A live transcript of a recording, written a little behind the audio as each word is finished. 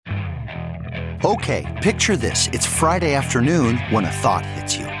Okay, picture this. It's Friday afternoon when a thought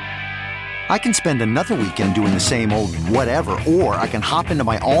hits you. I can spend another weekend doing the same old whatever, or I can hop into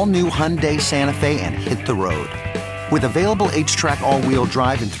my all-new Hyundai Santa Fe and hit the road. With available H-Track all-wheel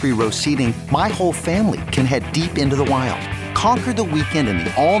drive and 3-row seating, my whole family can head deep into the wild. Conquer the weekend in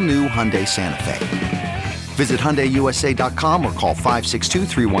the all-new Hyundai Santa Fe. Visit HyundaiUSA.com or call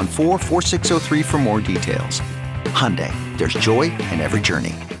 562-314-4603 for more details. Hyundai, there's joy in every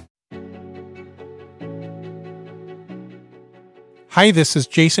journey. Hi, this is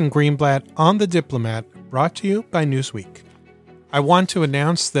Jason Greenblatt on The Diplomat, brought to you by Newsweek. I want to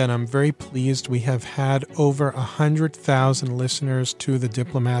announce that I'm very pleased we have had over 100,000 listeners to The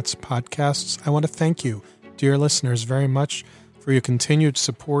Diplomat's podcasts. I want to thank you, dear listeners, very much for your continued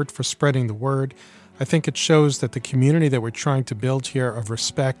support, for spreading the word. I think it shows that the community that we're trying to build here of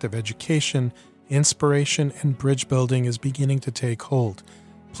respect, of education, inspiration, and bridge building is beginning to take hold.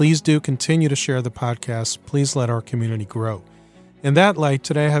 Please do continue to share the podcast. Please let our community grow. In that light,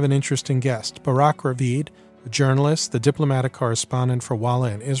 today I have an interesting guest, Barak Ravid, a journalist, the diplomatic correspondent for Walla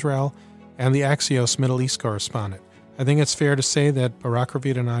in Israel, and the Axios Middle East correspondent. I think it's fair to say that Barak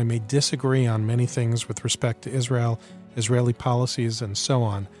Ravid and I may disagree on many things with respect to Israel, Israeli policies, and so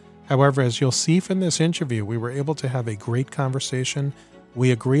on. However, as you'll see from this interview, we were able to have a great conversation.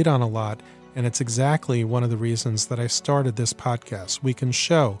 We agreed on a lot, and it's exactly one of the reasons that I started this podcast. We can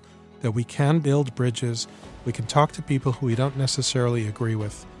show that we can build bridges. We can talk to people who we don't necessarily agree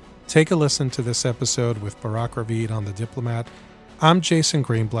with. Take a listen to this episode with Barak Ravid on The Diplomat. I'm Jason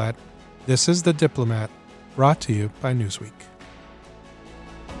Greenblatt. This is The Diplomat, brought to you by Newsweek.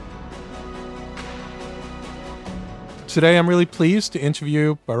 Today, I'm really pleased to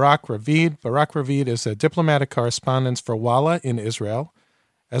interview Barak Ravid. Barak Ravid is a diplomatic correspondent for Walla in Israel,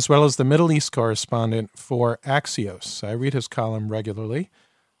 as well as the Middle East correspondent for Axios. I read his column regularly.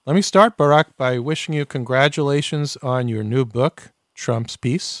 Let me start, Barak, by wishing you congratulations on your new book, Trump's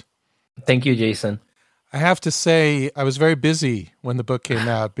Peace. Thank you, Jason. I have to say, I was very busy when the book came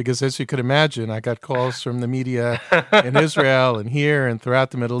out because, as you could imagine, I got calls from the media in Israel and here and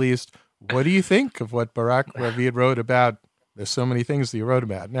throughout the Middle East. What do you think of what Barak Ravid wrote about? There's so many things that you wrote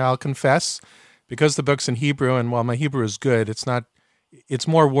about. Now, I'll confess, because the book's in Hebrew, and while my Hebrew is good, it's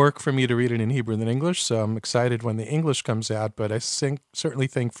more work for me to read it in Hebrew than English, so I'm excited when the English comes out, but I certainly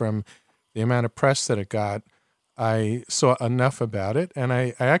think from the amount of press that it got, I saw enough about it, and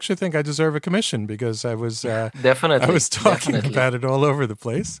I actually think I deserve a commission because I was definitely I was talking about it all over the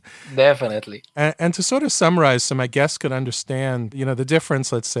place. Definitely. And to sort of summarize so my guests could understand, the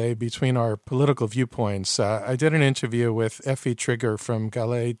difference, let's say, between our political viewpoints, I did an interview with Effie Trigger from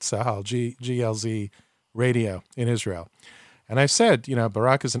Galei Tzahal, GLZ radio in Israel. And I said,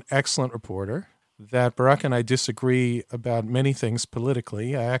 Barak is an excellent reporter, that Barak and I disagree about many things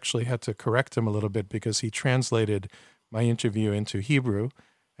politically. I actually had to correct him a little bit because he translated my interview into Hebrew,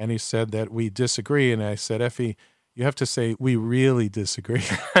 and he said that we disagree. And I said, Effie, you have to say we really disagree.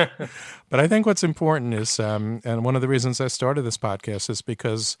 But I think what's important is, and one of the reasons I started this podcast is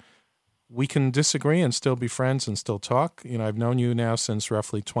because we can disagree and still be friends and still talk. I've known you now since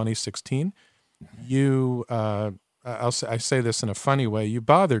roughly 2016. I say this in a funny way. You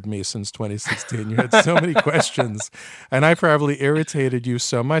bothered me since 2016. You had so many questions, and I probably irritated you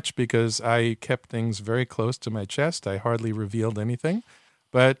so much because I kept things very close to my chest. I hardly revealed anything,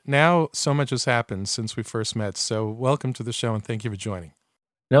 but now so much has happened since we first met. So welcome to the show, and thank you for joining.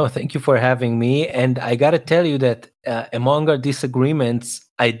 No, thank you for having me. And I got to tell you that among our disagreements,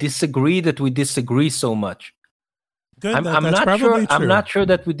 I disagree that we disagree so much. Good. I'm not sure. I'm not sure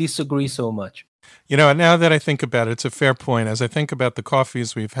that we disagree so much. Now that I think about it, it's a fair point. As I think about the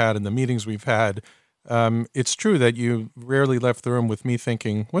coffees we've had and the meetings we've had, it's true that you rarely left the room with me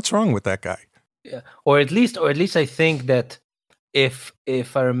thinking, "What's wrong with that guy?" Yeah, or at least I think that if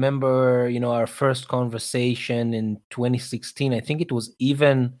I remember, our first conversation in 2016, I think it was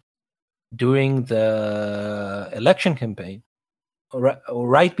even during the election campaign, or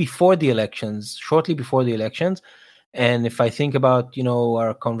right before the elections, shortly before the elections. And if I think about,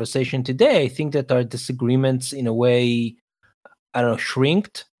 our conversation today, I think that our disagreements in a way,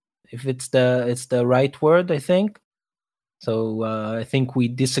 shrinked, if it's the right word, I think. So I think we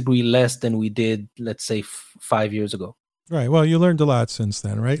disagree less than we did, let's say, 5 years ago. Right. Well, you learned a lot since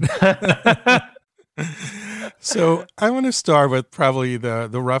then, right? So I want to start with probably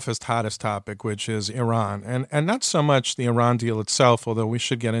the roughest, hottest topic, which is Iran. And not so much the Iran deal itself, although we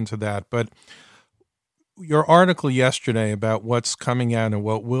should get into that, but your article yesterday about what's coming out and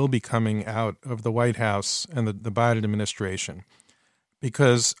what will be coming out of the White House and the Biden administration,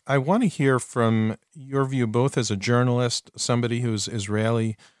 because I want to hear from your view, both as a journalist, somebody who's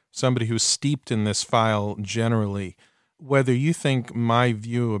Israeli, somebody who's steeped in this file generally, whether you think my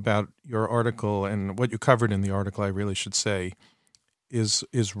view about your article and what you covered in the article, I really should say,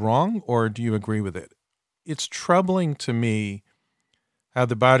 is wrong, or do you agree with it? It's troubling to me how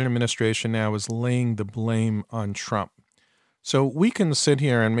the Biden administration now is laying the blame on Trump. So we can sit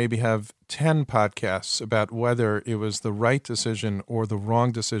here and maybe have 10 podcasts about whether it was the right decision or the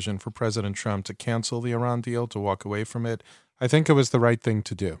wrong decision for President Trump to cancel the Iran deal, to walk away from it. I think it was the right thing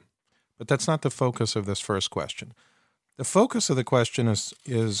to do. But that's not the focus of this first question. The focus of the question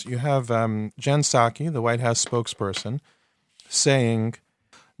is you have Jen Psaki, the White House spokesperson, saying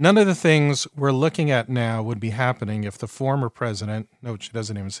none of the things we're looking at now would be happening if the former president, no, she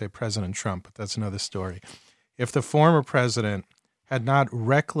doesn't even say President Trump, but that's another story. If the former president had not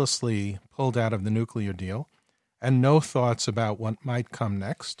recklessly pulled out of the nuclear deal and no thoughts about what might come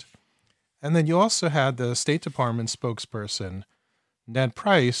next. And then you also had the State Department spokesperson, Ned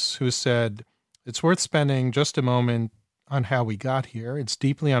Price, who said, it's worth spending just a moment on how we got here. It's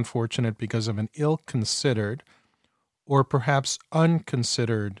deeply unfortunate because of an ill-considered or perhaps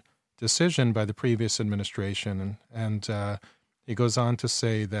unconsidered decision by the previous administration. And he goes on to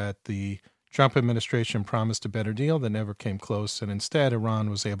say that the Trump administration promised a better deal that never came close, and instead Iran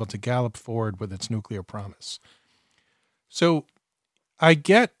was able to gallop forward with its nuclear promise. So I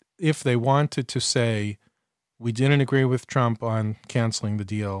get if they wanted to say, we didn't agree with Trump on canceling the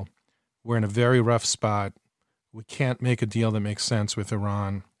deal. We're in a very rough spot. We can't make a deal that makes sense with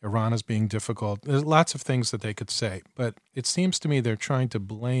Iran. Iran is being difficult. There's lots of things that they could say, but it seems to me they're trying to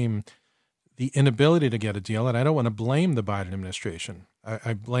blame the inability to get a deal, and I don't want to blame the Biden administration.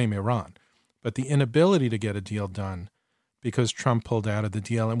 I blame Iran. But the inability to get a deal done because Trump pulled out of the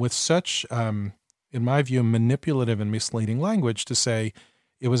deal, and with such, in my view, manipulative and misleading language to say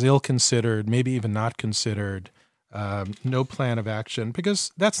it was ill-considered, maybe even not considered, no plan of action,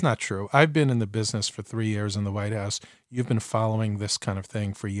 because that's not true. I've been in the business for 3 years in the White House. You've been following this kind of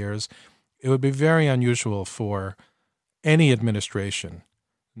thing for years. It would be very unusual for any administration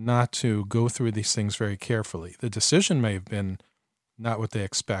not to go through these things very carefully. The decision may have been not what they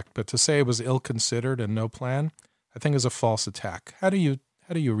expect, but to say it was ill-considered and no plan, I think is a false attack. How do you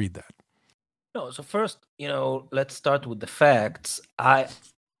read that? No, so first, let's start with the facts. I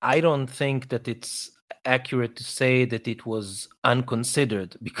don't think that it's accurate to say that it was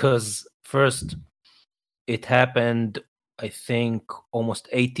unconsidered, because first, it happened, I think, almost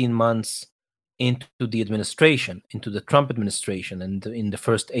 18 months into the administration, into the Trump administration. And in the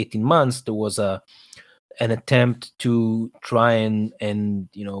first 18 months, there was an attempt to try and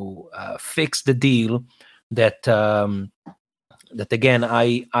fix the deal that again,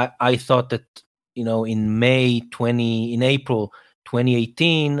 I thought that, in April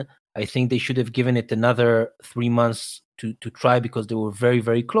 2018, I think they should have given it another 3 months to try, because they were very,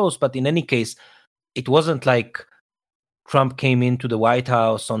 very close. But in any case, it wasn't like Trump came into the White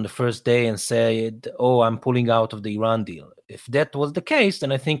House on the first day and said, oh, I'm pulling out of the Iran deal. If that was the case,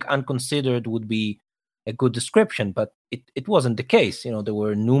 then I think unconsidered would be a good description, but it wasn't the case. There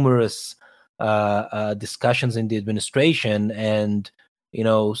were numerous discussions in the administration, and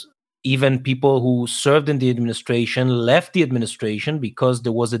even people who served in the administration left the administration because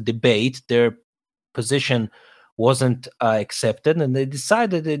there was a debate. Their position wasn't accepted, and they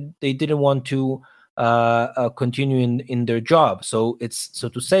decided that they didn't want to continue in their job. So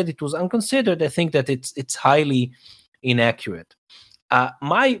to say that it was unconsidered, I think that it's highly inaccurate.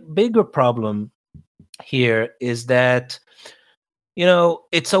 My bigger problem here is that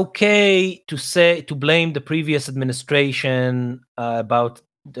it's okay to blame the previous administration about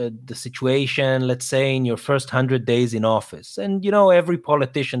the situation, let's say, in your first 100 days in office. And every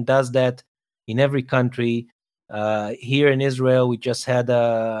politician does that in every country. Here in Israel, we just had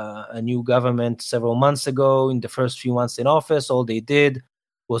a new government several months ago. In the first few months in office, all they did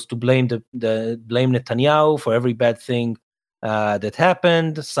was to blame blame Netanyahu for every bad thing that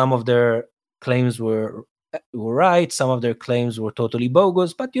happened. Some of their claims were right. Some of their claims were totally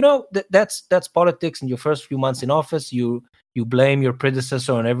bogus. But that's politics. In your first few months in office, you blame your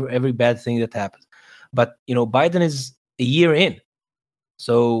predecessor on every bad thing that happens. But Biden is a year in,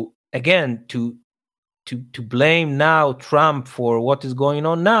 so again, to blame now Trump for what is going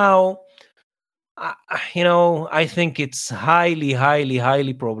on now, I think it's highly, highly,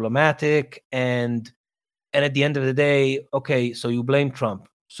 highly problematic. And at the end of the day, okay, so you blame Trump.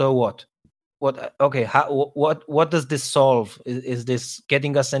 So what? Okay, what does this solve? Is this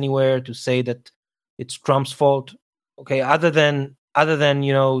getting us anywhere to say that it's Trump's fault? Okay, other than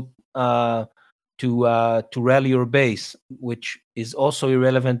to rally your base, which is also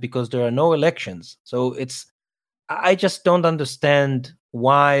irrelevant because there are no elections. So I just don't understand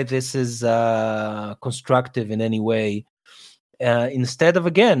why this is constructive in any way. Instead of,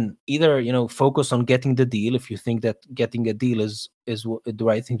 again, either focus on getting the deal if you think that getting a deal is the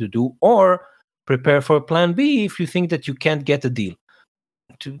right thing to do, or prepare for plan B if you think that you can't get a deal.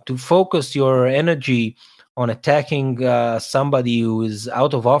 To focus your energy on attacking somebody who is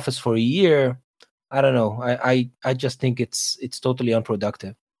out of office for a year, I don't know. I just think it's totally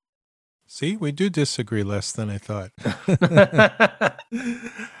unproductive. See, we do disagree less than I thought.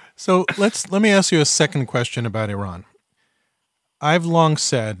 So let me ask you a second question about Iran. I've long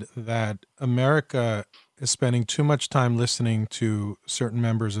said that America is spending too much time listening to certain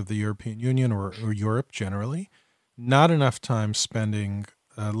members of the European Union or Europe generally, not enough time spending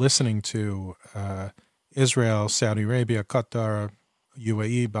listening to Israel, Saudi Arabia, Qatar,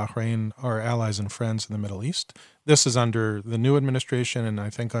 UAE, Bahrain, our allies and friends in the Middle East. This is under the new administration, and I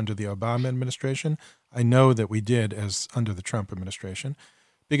think under the Obama administration. I know that we did as under the Trump administration,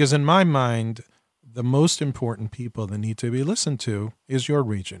 because in my mind, the most important people that need to be listened to is your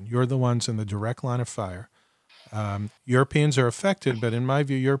region. You're the ones in the direct line of fire. Europeans are affected, but in my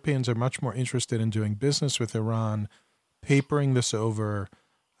view, Europeans are much more interested in doing business with Iran, papering this over,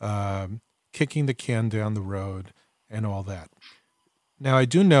 kicking the can down the road, and all that. Now, I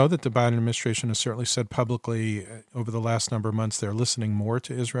do know that the Biden administration has certainly said publicly over the last number of months they're listening more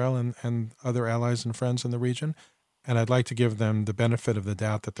to Israel and other allies and friends in the region, and I'd like to give them the benefit of the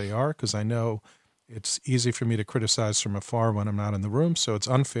doubt that they are, because I know it's easy for me to criticize from afar when I'm not in the room, so it's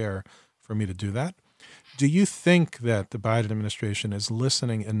unfair for me to do that. Do you think that the Biden administration is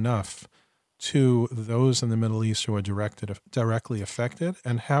listening enough to those in the Middle East who are directly affected,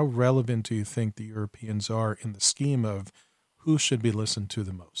 and how relevant do you think the Europeans are in the scheme of who should be listened to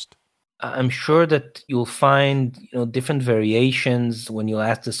the most? I'm sure that you'll find different variations when you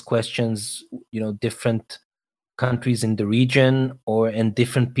ask these questions, different countries in the region and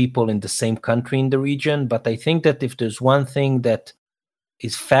different people in the same country in the region. But I think that if there's one thing that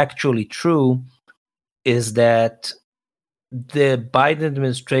is factually true, is that the Biden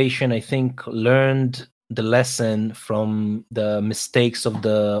administration, I think, learned the lesson from the mistakes of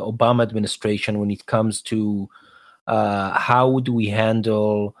the Obama administration when it comes to how do we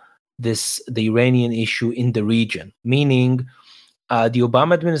handle the Iranian issue in the region. Meaning, the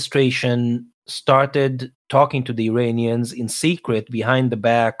Obama administration started talking to the Iranians in secret behind the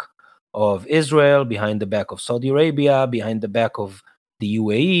back of Israel, behind the back of Saudi Arabia, behind the back of the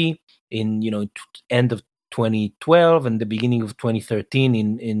UAE in end of 2012 and the beginning of 2013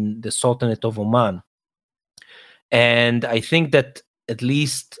 in the Sultanate of Oman. And I think that at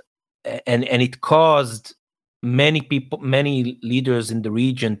least, and it caused many people, many leaders in the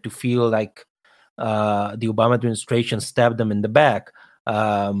region to feel like the Obama administration stabbed them in the back.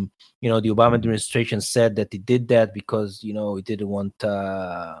 The Obama administration said that it did that because it didn't want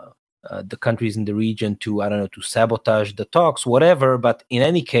the countries in the region to sabotage the talks, whatever. But in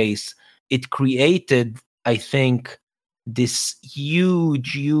any case, it created, I think, this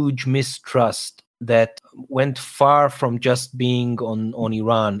huge mistrust that went far from just being on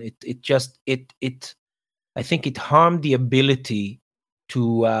Iran. I think it harmed the ability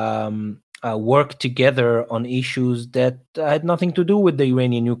to work together on issues that had nothing to do with the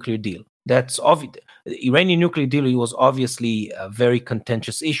Iranian nuclear deal. That's obvious. The Iranian nuclear deal was obviously a very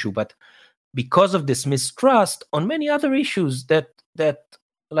contentious issue, but because of this mistrust on many other issues that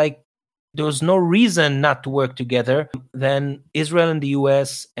like there was no reason not to work together, then Israel and the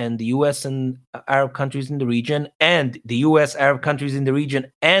US and the US and Arab countries in the region and the US, Arab countries in the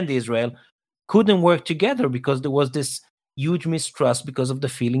region and Israel couldn't work together because there was this huge mistrust because of the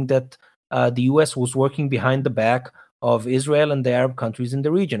feeling that the US was working behind the back of Israel and the Arab countries in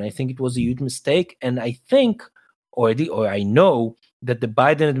the region. I think it was a huge mistake. And I think, or I know, that the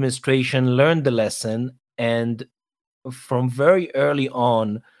Biden administration learned the lesson, and from very early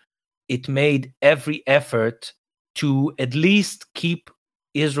on, it made every effort to at least keep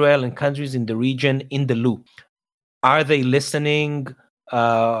Israel and countries in the region in the loop. Are they listening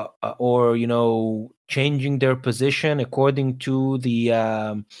or changing their position according to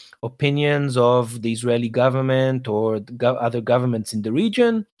the opinions of the Israeli government or other governments in the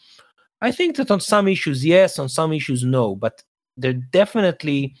region? I think that on some issues, yes, on some issues, no. But they're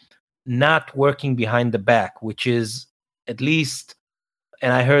definitely not working behind the back, which is at least,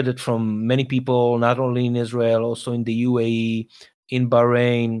 and I heard it from many people, not only in Israel, also in the UAE, in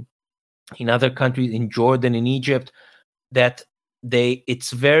Bahrain, in other countries, in Jordan, in Egypt, that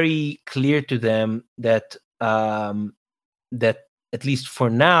it's very clear to them that that at least for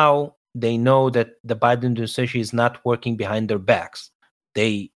now, they know that the Biden administration is not working behind their backs.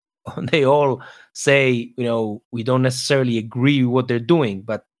 They they all say, we don't necessarily agree with what they're doing,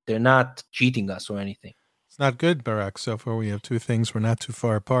 but they're not cheating us or anything. It's not good, Barak. So far, we have two things we're not too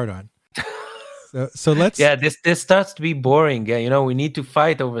far apart on. So let's. Yeah, this starts to be boring. Yeah, we need to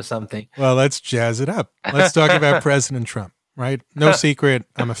fight over something. Well, let's jazz it up. Let's talk about President Trump, right? No secret,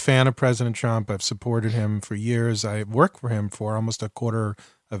 I'm a fan of President Trump. I've supported him for years. I worked for him for almost a quarter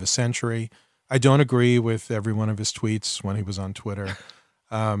of a century. I don't agree with every one of his tweets when he was on Twitter.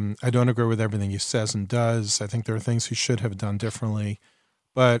 I don't agree with everything he says and does. I think there are things he should have done differently.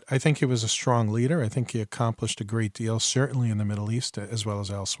 But I think he was a strong leader. I think he accomplished a great deal, certainly in the Middle East as well as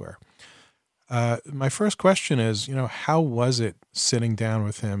elsewhere. My first question is, how was it sitting down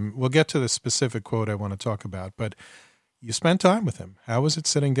with him? We'll get to the specific quote I want to talk about, but you spent time with him. How was it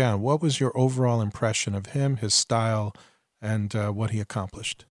sitting down? What was your overall impression of him, his style, and what he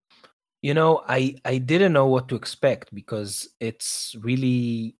accomplished? I didn't know what to expect because it's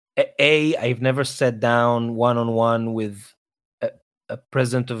really, I've never sat down one-on-one with a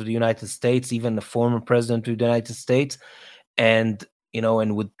president of the United States, even the former president of the United States. And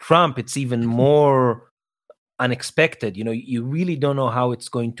with Trump, it's even more unexpected. You really don't know how it's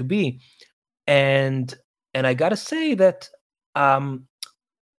going to be. And I got to say that to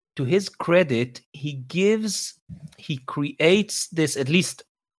his credit, he creates this, at least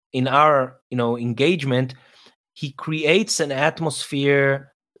in our, engagement, he creates an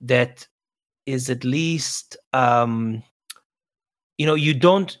atmosphere that is at least,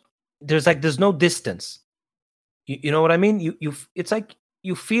 there's no distance. You know what I mean? It's like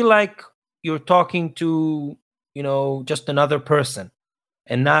you feel like you're talking to, just another person,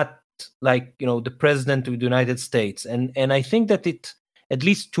 and not like, the president of the United States. And I think that it, at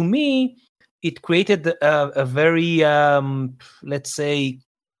least to me, it created a very, let's say,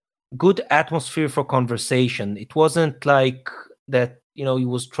 good atmosphere for conversation. It wasn't like that, he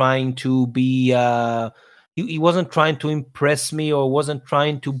was trying to be, he wasn't trying to impress me, or wasn't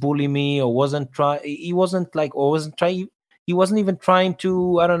trying to bully me, or he wasn't even trying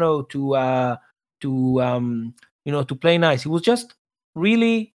to, I don't know, to play nice. He was just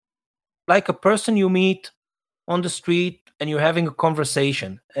really like a person you meet on the street and you're having a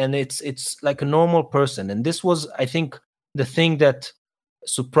conversation, and it's like a normal person. And this was, I think, the thing that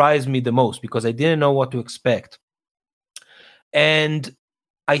surprised me the most, because I didn't know what to expect. And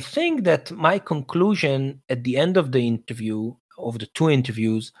I think that my conclusion at the end of the interview, of the two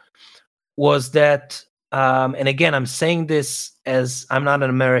interviews, was that, and again, I'm saying this as I'm not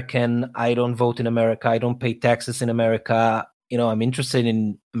an American, I don't vote in America, I don't pay taxes in America, I'm interested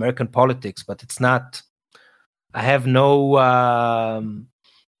in American politics, but it's not, I have no, I'm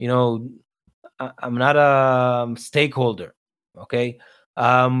not a stakeholder, okay?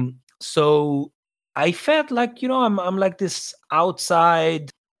 So I felt like, I'm like this outside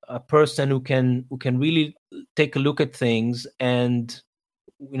person who can really take a look at things, and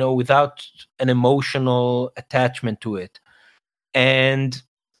without an emotional attachment to it. And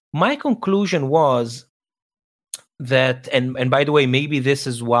my conclusion was that, and by the way, maybe this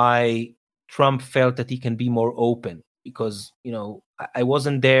is why Trump felt that he can be more open, because I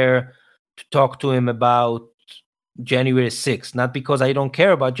wasn't there to talk to him about January 6th, not because I don't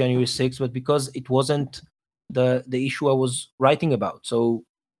care about January 6th, but because it wasn't the issue I was writing about. So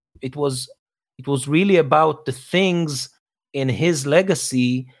it was really about the things in his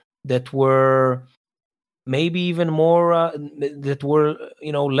legacy that were maybe even more that were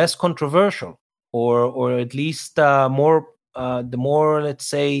less controversial, or at least more the more, let's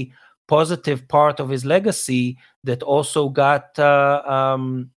say, positive part of his legacy that also got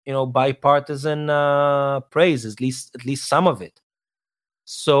bipartisan praise, at least some of it.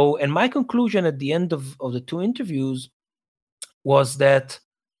 So, and my conclusion at the end of the two interviews was that,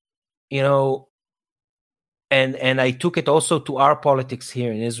 and I took it also to our politics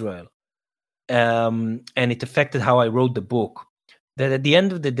here in Israel, and it affected how I wrote the book, that at the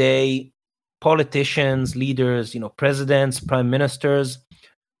end of the day, politicians, leaders, presidents, prime ministers,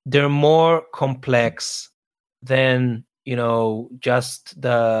 they're more complex than, just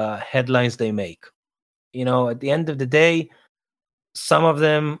the headlines they make. At the end of the day, some of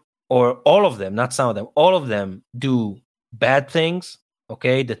them, or all of them, not some of them, all of them do bad things,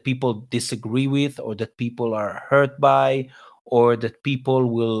 okay, that people disagree with, or that people are hurt by, or that people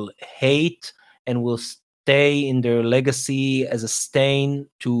will hate and will stay in their legacy as a stain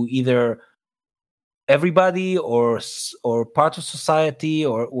to either everybody or part of society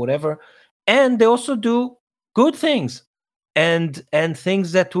or whatever. And they also do good things, and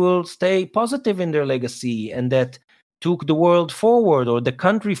things that will stay positive in their legacy, and that took the world forward or the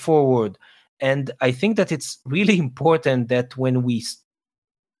country forward. And I think that it's really important that when we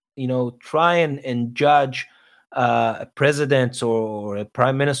try and judge a president's or a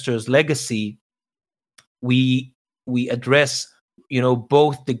prime minister's legacy, we address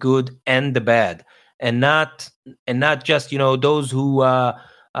both the good and the bad, and not just those who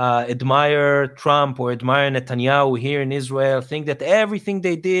admire Trump or admire Netanyahu here in Israel think that everything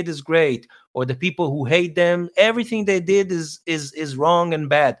they did is great, or the people who hate them, everything they did is wrong and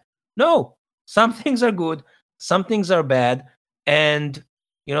bad. No, some things are good, some things are bad, and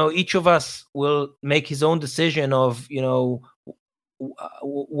each of us will make his own decision of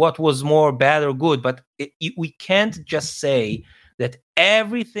what was more bad or good. But we can't just say that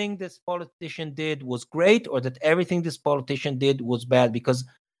everything this politician did was great or that everything this politician did was bad, because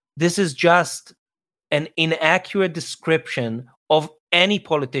this is just an inaccurate description of any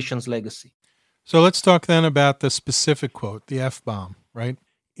politician's legacy. So let's talk then about the specific quote, the F-bomb, right?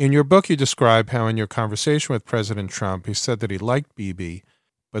 In your book, you describe how in your conversation with President Trump, he said that he liked Bibi,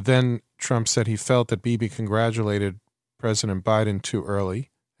 but then Trump said he felt that Bibi congratulated President Biden too early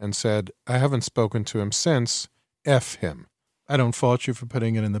and said, I haven't spoken to him since, F him. I don't fault you for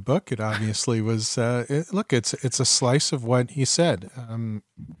putting it in the book. It obviously was, look, it's a slice of what he said.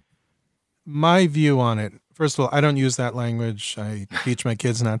 My view on it, first of all, I don't use that language. I teach my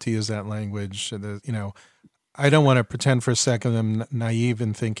kids not to use that language. I don't want to pretend for a second I'm naive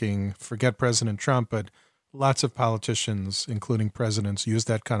in thinking, forget President Trump, but lots of politicians, including presidents, use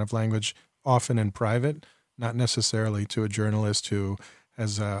that kind of language often in private, not necessarily to a journalist who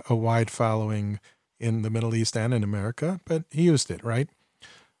has a wide following in the Middle East and in America, but he used it, right?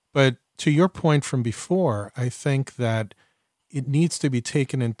 But to your point from before, I think that it needs to be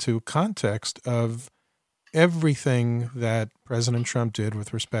taken into context of everything that President Trump did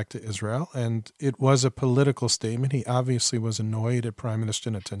with respect to Israel, and it was a political statement. He obviously was annoyed at Prime Minister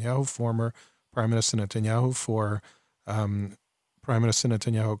Netanyahu, former Prime Minister Netanyahu, for Prime Minister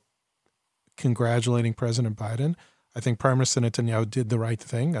Netanyahu congratulating President Biden. I think Prime Minister Netanyahu did the right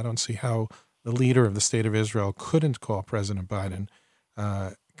thing. I don't see how the leader of the state of Israel couldn't call President Biden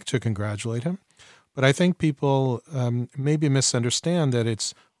to congratulate him. But I think people maybe misunderstand that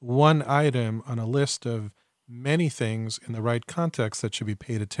it's one item on a list of many things in the right context that should be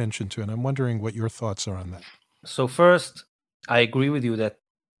paid attention to. And I'm wondering what your thoughts are on that. So first, I agree with you that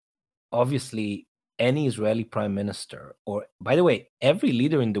obviously any Israeli prime minister, or by the way, every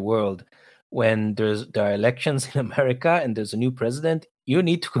leader in the world, when there are elections in America and there's a new president, you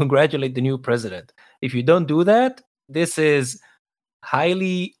need to congratulate the new president. If you don't do that, this is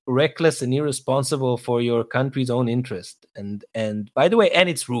highly reckless and irresponsible for your country's own interest. And by the way, and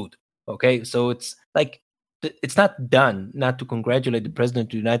it's rude. Okay, so it's like it's not done not to congratulate the president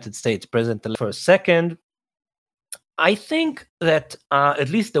of the United States, President. For a second, I think that at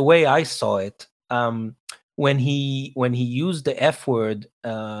least the way I saw it, when he used the F word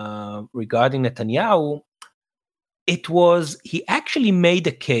regarding Netanyahu, he actually made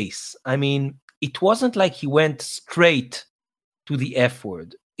a case. I mean, it wasn't like he went straight to the F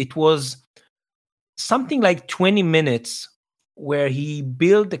word. It was something like 20 minutes where he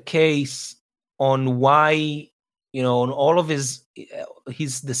built a case on why, on all of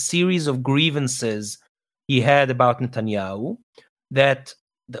the series of grievances he had about Netanyahu, that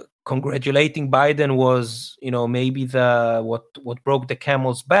congratulating Biden was, maybe what broke the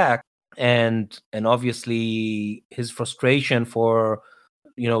camel's back, and obviously his frustration for,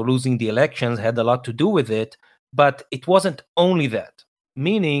 losing the elections had a lot to do with it. But it wasn't only that,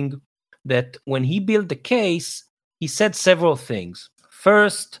 meaning that when he built the case, he said several things.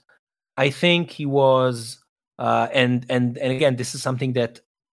 First, I think he was, and again, this is something that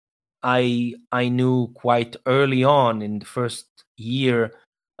I knew quite early on in the first year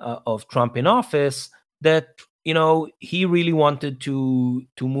of Trump in office, that he really wanted to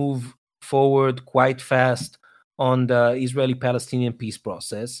move forward quite fast on the Israeli-Palestinian peace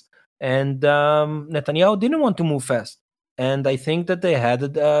process, and Netanyahu didn't want to move fast. And I think that they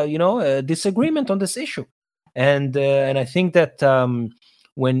had a disagreement on this issue, and I think that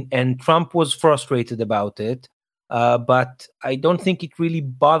when Trump was frustrated about it, but I don't think it really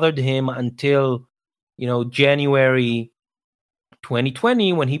bothered him until January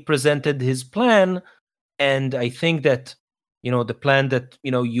 2020 when he presented his plan. And I think that the plan that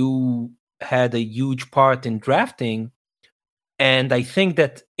you had a huge part in drafting, and I think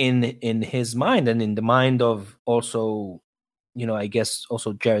that in his mind and in the mind of also I guess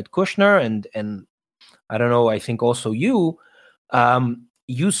also Jared Kushner and I don't know, I think also you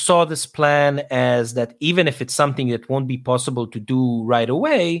saw this plan as that, even if it's something that won't be possible to do right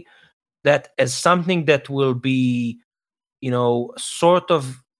away, that as something that will be sort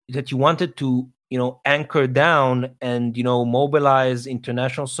of that you wanted to anchor down and mobilize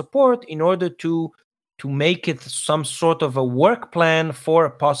international support in order to make it some sort of a work plan for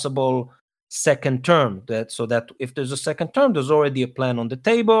a possible second term, so that if there's a second term, there's already a plan on the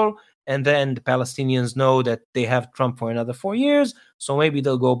table, and then the Palestinians know that they have Trump for another 4 years, so maybe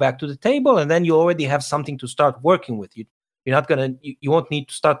they'll go back to the table, and then you already have something to start working with. You're not gonna you won't need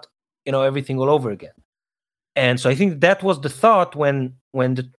to start everything all over again. And so I think that was the thought when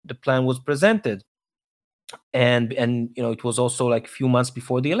the plan was presented, and it was also like a few months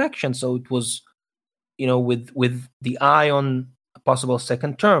before the election, so it was with the eye on a possible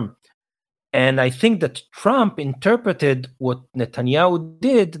second term. And I think that Trump interpreted what Netanyahu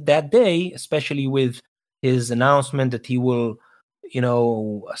did that day, especially with his announcement that he will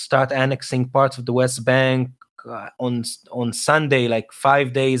start annexing parts of the West Bank on Sunday, like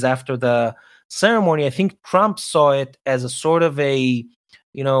 5 days after the ceremony. I think Trump saw it as a sort of a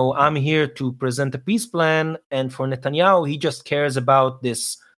I'm here to present a peace plan, and for Netanyahu, he just cares about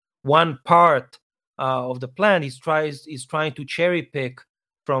this one part of the plan. He's trying to cherry pick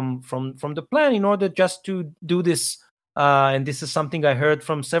from the plan in order just to do this. And this is something I heard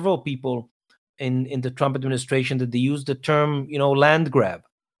from several people in the Trump administration, that they use the term land grab.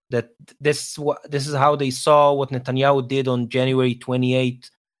 That this is how they saw what Netanyahu did on January 28th,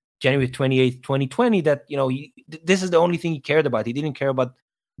 2020. That this is the only thing he cared about. He didn't care about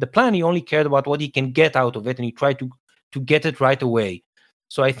the plan. He only cared about what he can get out of it, and he tried to get it right away.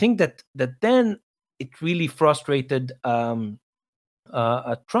 So I think that then it really frustrated Trump,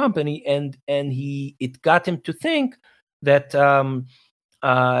 and it got him to think that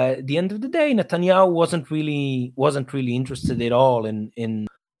at the end of the day, Netanyahu wasn't really interested at all in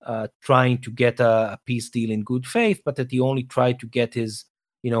trying to get a peace deal in good faith, but that he only tried to get his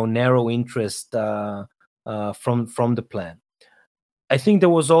narrow interest from the plan. I think there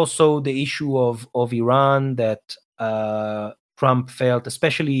was also the issue of Iran that Trump felt,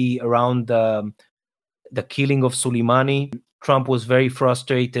 especially around the killing of Soleimani. Trump was very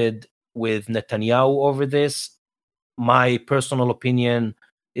frustrated with Netanyahu over this. My personal opinion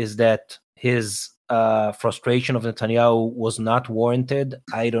is that his frustration of Netanyahu was not warranted.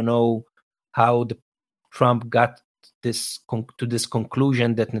 I don't know how Trump got to this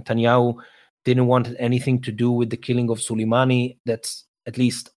conclusion that Netanyahu didn't want anything to do with the killing of Soleimani. That's, at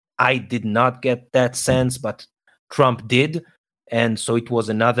least I did not get that sense, but Trump did. And so it was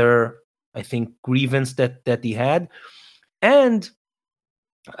another, I think, grievance that he had. And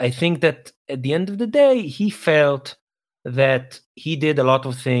I think that at the end of the day, he felt that he did a lot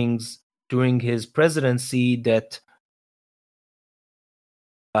of things during his presidency that,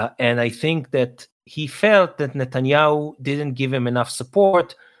 and I think that he felt that Netanyahu didn't give him enough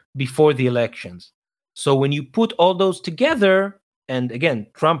support before the elections. So when you put all those together, and again,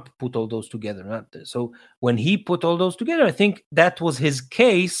 Trump put all those together, so when he put all those together, I think that was his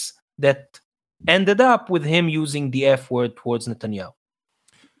case that ended up with him using the F word towards Netanyahu.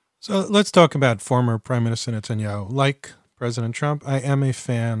 So let's talk about former Prime Minister Netanyahu. Like President Trump, I am a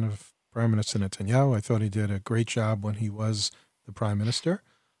fan of Prime Minister Netanyahu. I thought he did a great job when he was the Prime Minister.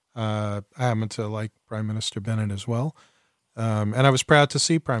 I happen to like Prime Minister Bennett as well. And I was proud to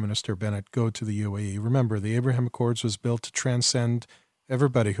see Prime Minister Bennett go to the UAE. Remember, the Abraham Accords was built to transcend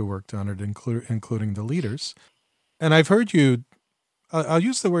everybody who worked on it, including the leaders. And I've heard you, I'll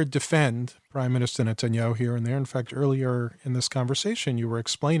use the word defend Prime Minister Netanyahu here and there. In fact, earlier in this conversation, you were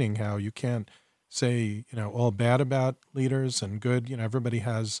explaining how you can't say, all bad about leaders and good. Everybody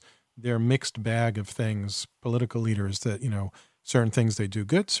has their mixed bag of things, political leaders that, certain things they do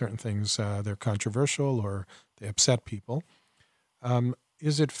good, certain things they're controversial or they upset people.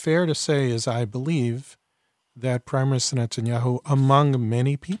 Is it fair to say, as I believe, that Prime Minister Netanyahu, among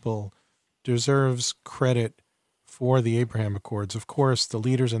many people, deserves credit for the Abraham Accords? Of course, the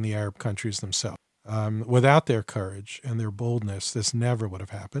leaders in the Arab countries themselves. Without their courage and their boldness, this never would have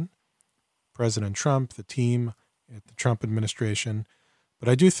happened. President Trump, the team at the Trump administration. But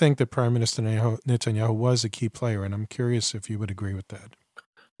I do think that Prime Minister Netanyahu was a key player, and I'm curious if you would agree with that.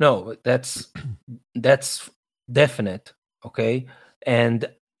 No, that's definite. Okay, and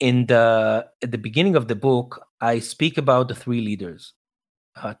at the beginning of the book, I speak about the three leaders: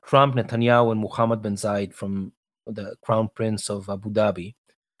 Trump, Netanyahu, and Mohammed bin Zayed, from the Crown Prince of Abu Dhabi.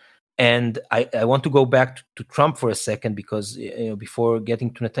 And I want to go back to Trump for a second, because before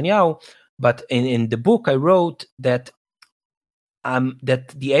getting to Netanyahu. But in the book, I wrote that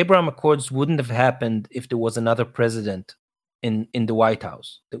the Abraham Accords wouldn't have happened if there was another president in the White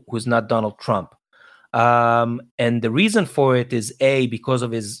House who's not Donald Trump. And the reason for it is, because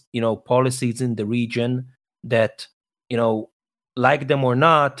of his policies in the region that, like them or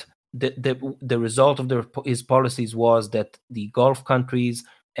not, the result of his policies was that the Gulf countries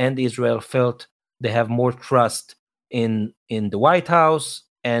and Israel felt they have more trust in the White House,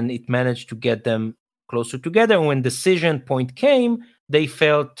 and it managed to get them closer together. And when decision point came, they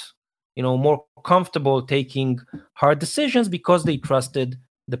felt, more comfortable taking hard decisions because they trusted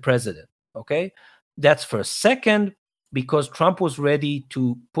the president. Okay, that's first. Second, because Trump was ready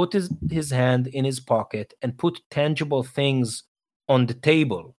to put his hand in his pocket and put tangible things on the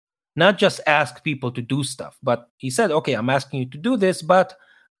table, not just ask people to do stuff, but he said, okay, I'm asking you to do this, but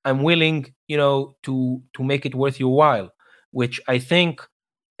I'm willing, to make it worth your while, which I think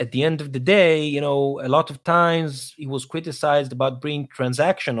at the end of the day, a lot of times he was criticized about being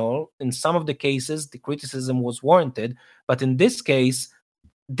transactional. In some of the cases, the criticism was warranted, but in this case,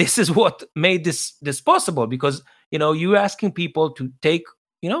 this is what made this possible, because you're asking people to take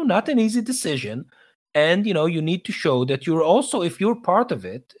not an easy decision, and you need to show that you're also, if you're part of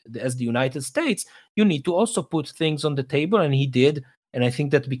it as the United States, you need to also put things on the table, and he did. And I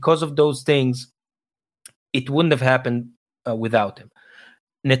think that because of those things, it wouldn't have happened without him.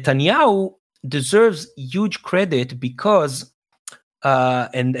 Netanyahu deserves huge credit because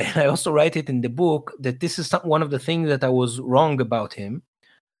and I also write it in the book that this is one of the things that I was wrong about him.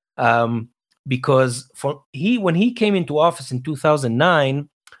 Because when he came into office in 2009,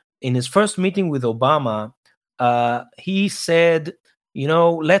 in his first meeting with Obama, he said,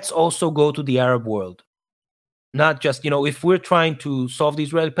 let's also go to the Arab world. Not just, if we're trying to solve the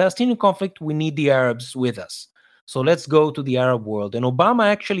Israeli-Palestinian conflict, we need the Arabs with us. So let's go to the Arab world. And Obama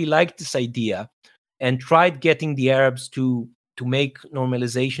actually liked this idea and tried getting the Arabs to make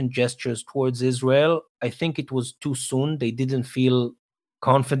normalization gestures towards Israel. I think it was too soon. They didn't feel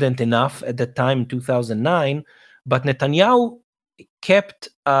confident enough at that time in 2009. But Netanyahu kept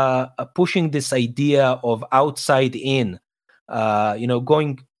pushing this idea of outside in,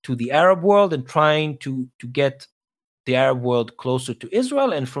 going to the Arab world and trying to get the Arab world closer to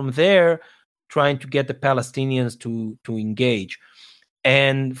Israel, and from there trying to get the Palestinians to engage.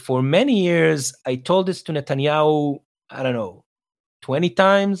 And for many years, I told this to Netanyahu, I don't know, 20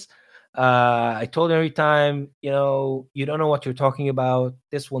 times. I told him every time, you don't know what you're talking about.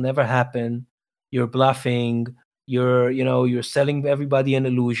 This will never happen. You're bluffing. You're selling everybody an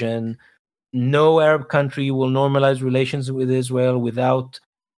illusion. No Arab country will normalize relations with Israel without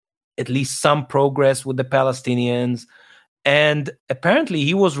at least some progress with the Palestinians. And apparently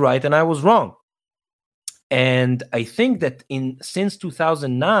he was right and I was wrong. And I think that since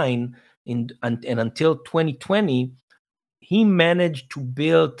 2009 and until 2020, he managed to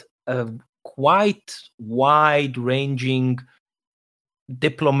build a quite wide-ranging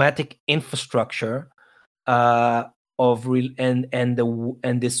diplomatic infrastructure and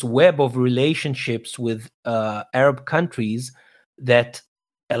this web of relationships with Arab countries that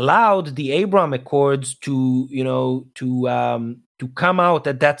allowed the Abraham Accords to come out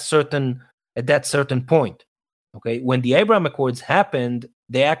at that certain point. Okay, when the Abraham Accords happened,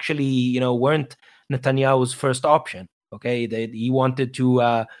 they actually weren't Netanyahu's first option. Okay, he wanted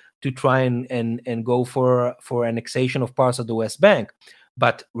to try and go for annexation of parts of the West Bank.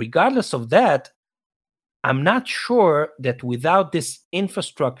 But regardless of that, I'm not sure that without this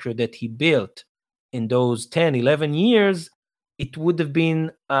infrastructure that he built in those 10, 11 years, it would have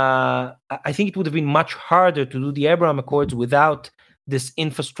been, I think it would have been much harder to do the Abraham Accords without this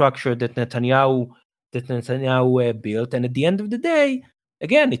infrastructure that Netanyahu built. And at the end of the day,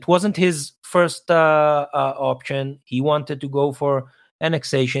 again, it wasn't his first option. He wanted to go for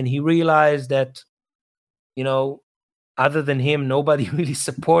annexation. He realized that, other than him, nobody really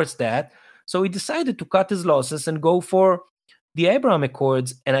supports that. So he decided to cut his losses and go for the Abraham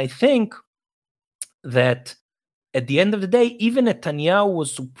Accords. And I think that at the end of the day, even Netanyahu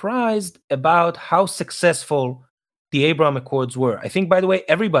was surprised about how successful the Abraham Accords were. I think, by the way,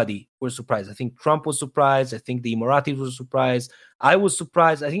 everybody was surprised. I think Trump was surprised. I think the Emiratis were surprised. I was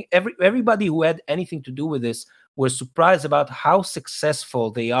surprised. I think everybody who had anything to do with this was surprised about how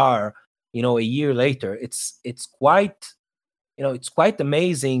successful they are. A year later, it's quite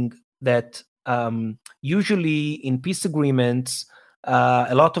amazing that usually in peace agreements,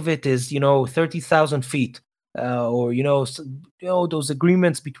 a lot of it is 30,000 feet. Or those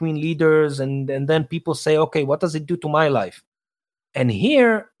agreements between leaders, and then people say, okay, what does it do to my life? And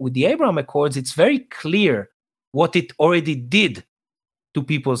here with the Abraham Accords, it's very clear what it already did to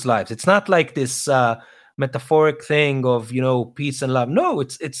people's lives. It's not like this metaphoric thing of peace and love. No,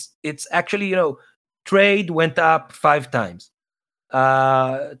 it's actually trade went up 5 times.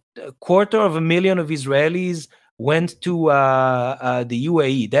 250,000 of Israelis went to the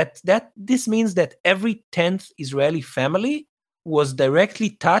UAE. This means that every 10th Israeli family was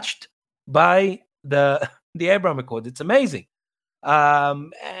directly touched by the Abraham Accord. It's amazing.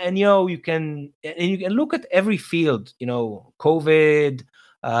 And you can look at every field, COVID,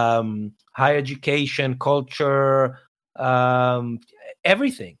 higher education, culture,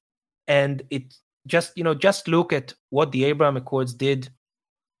 everything. And it just look at what the Abraham Accords did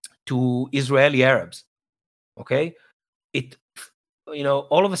to Israeli Arabs. Okay. It,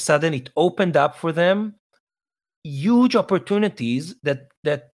 all of a sudden it opened up for them huge opportunities that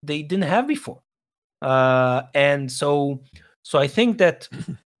they didn't have before. And so I think that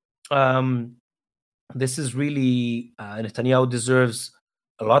this is really Netanyahu deserves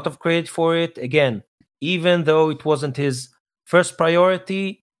a lot of credit for it. Again, even though it wasn't his first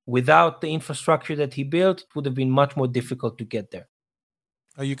priority, without the infrastructure that he built, it would have been much more difficult to get there.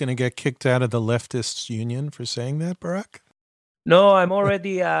 Are you going to get kicked out of the leftists union for saying that, Barak? No, I'm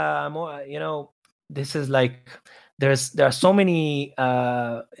already. This is like there are so many.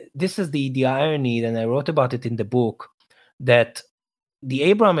 This is the irony, and I wrote about it in the book, that the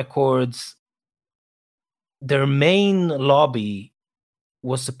Abraham Accords, their main lobby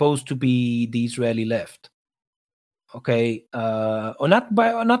was supposed to be the Israeli left. Okay, or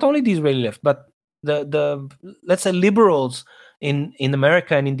not only the Israeli left, but the let's say liberals in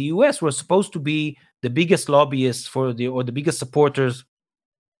America and in the US were supposed to be the biggest lobbyists or the biggest supporters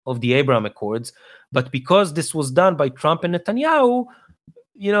of the Abraham Accords. But because this was done by Trump and Netanyahu,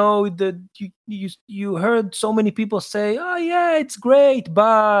 you heard so many people say, "Oh yeah, it's great,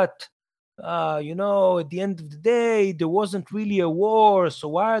 but at the end of the day, there wasn't really a war, so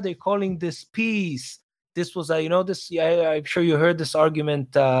why are they calling this peace?" This was, I'm sure you heard this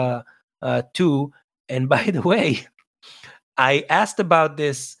argument too. And by the way, I asked about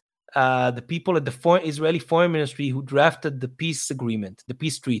this the people at the Israeli Foreign Ministry who drafted the peace agreement, the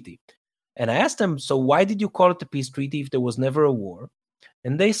peace treaty. And I asked them, so why did you call it a peace treaty if there was never a war?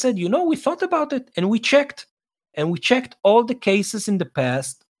 And they said, we thought about it and we checked. And we checked all the cases in the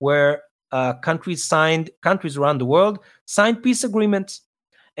past where countries around the world signed peace agreements.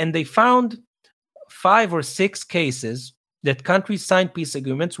 And they found 5 or 6 cases that countries signed peace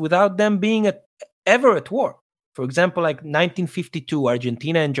agreements without them being ever at war. For example, like 1952,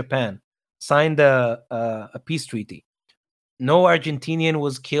 Argentina and Japan signed a peace treaty. No Argentinian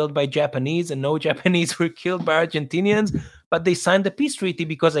was killed by Japanese and no Japanese were killed by Argentinians, but they signed the peace treaty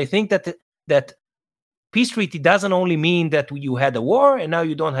because I think that peace treaty doesn't only mean that you had a war and now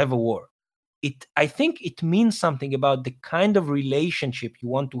you don't have a war. I think it means something about the kind of relationship you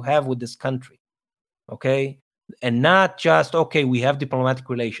want to have with this country. Okay? And not just, okay, we have diplomatic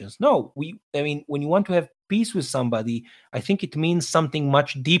relations. No, when you want to have peace with somebody, I think it means something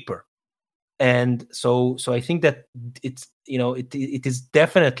much deeper. And so I think that it's, it is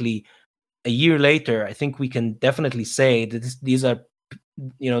definitely a year later, I think we can definitely say that these are,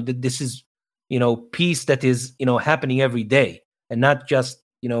 that this is, peace that is, happening every day and not just,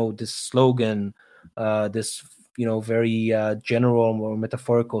 this slogan, this very general or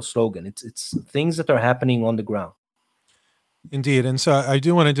metaphorical slogan. It's things that are happening on the ground. Indeed. And so I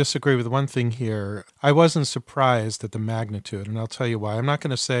do want to disagree with one thing here. I wasn't surprised at the magnitude, and I'll tell you why. I'm not going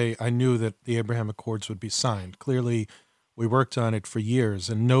to say I knew that the Abraham Accords would be signed. Clearly, we worked on it for years,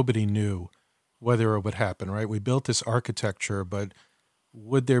 and nobody knew whether it would happen, right? We built this architecture, but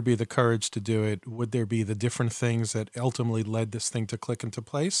would there be the courage to do it? Would there be the different things that ultimately led this thing to click into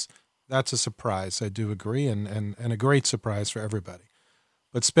place? That's a surprise, I do agree, and a great surprise for everybody.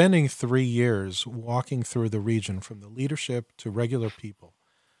 But spending 3 years walking through the region from the leadership to regular people,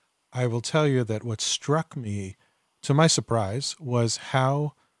 I will tell you that what struck me, to my surprise, was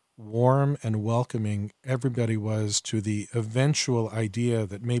how warm and welcoming everybody was to the eventual idea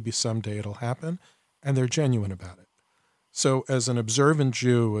that maybe someday it'll happen, and they're genuine about it. So as an observant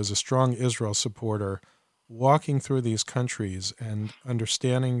Jew, as a strong Israel supporter, walking through these countries and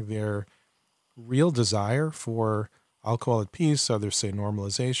understanding their real desire for, I'll call it peace, others say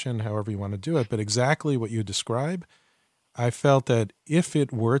normalization, however you want to do it, but exactly what you describe, I felt that if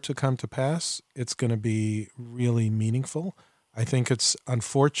it were to come to pass, it's going to be really meaningful. I think it's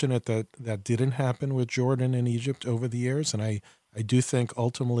unfortunate that that didn't happen with Jordan and Egypt over the years, and I do think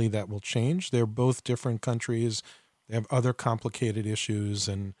ultimately that will change. They're both different countries. They have other complicated issues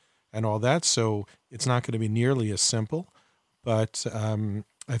and all that, so it's not going to be nearly as simple. But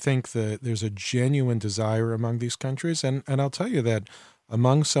I think that there's a genuine desire among these countries, and I'll tell you that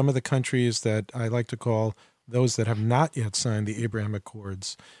among some of the countries that I like to call those that have not yet signed the Abraham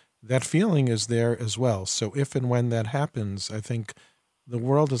Accords, that feeling is there as well. So if and when that happens, I think the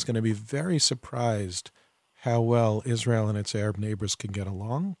world is going to be very surprised how well Israel and its Arab neighbors can get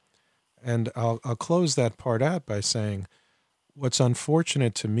along. And I'll close that part out by saying What's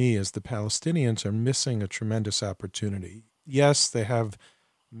unfortunate to me is the Palestinians are missing a tremendous opportunity. Yes, they have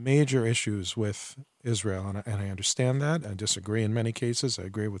major issues with Israel, and I understand that. I disagree in many cases. I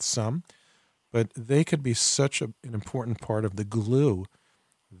agree with some. But they could be such an important part of the glue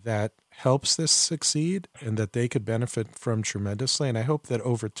that helps this succeed and that they could benefit from tremendously. And I hope that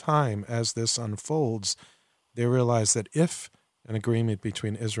over time, as this unfolds, they realize that if an agreement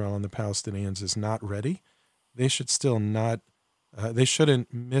between Israel and the Palestinians is not ready, they should still not, they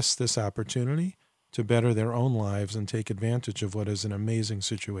shouldn't miss this opportunity to better their own lives and take advantage of what is an amazing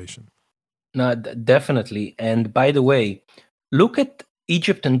situation. No, definitely. And by the way, look at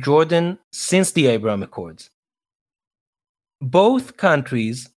Egypt and Jordan since the Abraham Accords. Both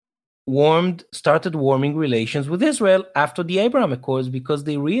countries started warming relations with Israel after the Abraham Accords because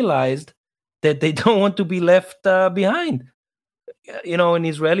they realized that they don't want to be left behind. An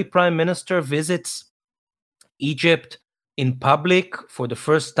Israeli prime minister visits Egypt in public for the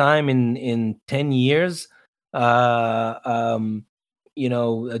first time in 10 years. Jordan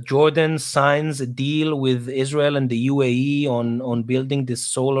signs a deal with Israel and the UAE on building this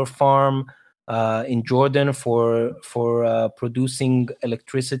solar farm in Jordan for producing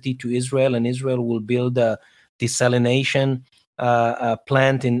electricity to Israel, and Israel will build a desalination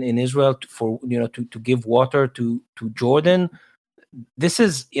plant in Israel to give water to Jordan. This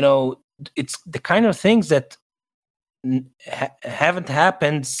is it's the kind of things that haven't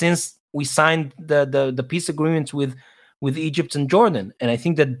happened since we signed the peace agreements with Egypt and Jordan. And I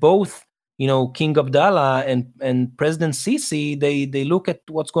think that both King Abdallah and President Sisi, they look at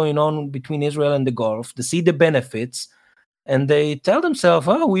what's going on between Israel and the Gulf, they see the benefits, and they tell themselves,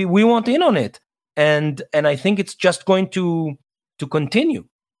 oh, we want in on it. And I think it's just going to continue.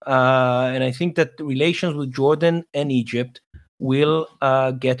 And I think that the relations with Jordan and Egypt will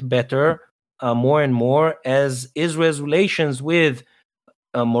get better more and more as Israel's relations with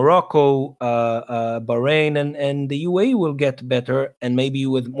Morocco, Bahrain, and the UAE will get better, and maybe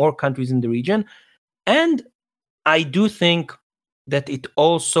with more countries in the region. And I do think that it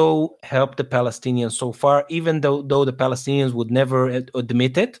also helped the Palestinians so far, even though the Palestinians would never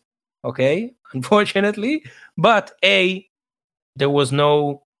admit it, okay, unfortunately. But there was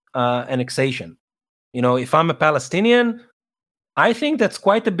no annexation. If I'm a Palestinian, I think that's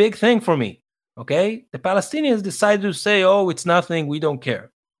quite a big thing for me. Okay, the Palestinians decided to say, "Oh, it's nothing. We don't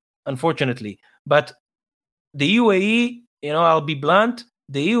care." Unfortunately, but the UAE, I'll be blunt.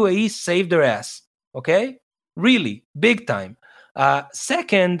 The UAE saved their ass. Okay, really big time.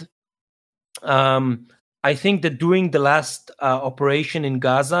 Second, I think that during the last operation in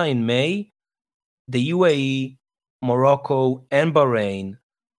Gaza in May, the UAE, Morocco, and Bahrain,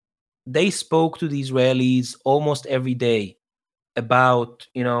 they spoke to the Israelis almost every day about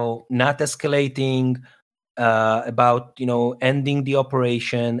not escalating, about ending the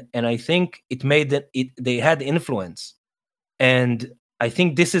operation, and I think it made they had influence, and I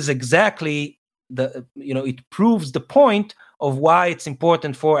think this is exactly it proves the point of why it's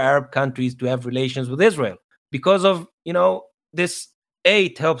important for Arab countries to have relations with Israel, because of this. A,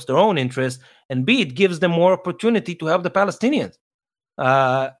 it helps their own interest, and B, it gives them more opportunity to help the Palestinians.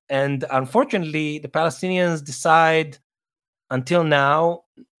 And unfortunately, the Palestinians decide until now,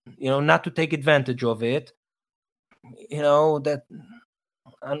 not to take advantage of it. That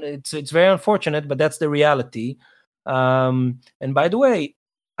it's very unfortunate, but that's the reality. And by the way,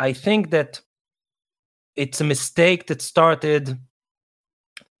 I think that it's a mistake that started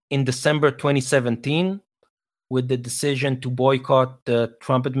in December 2017 with the decision to boycott the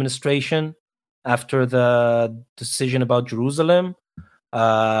Trump administration after the decision about Jerusalem.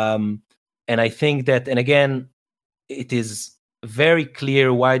 And I think that, and again, it is very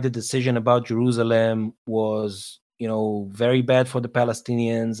clear why the decision about Jerusalem was, very bad for the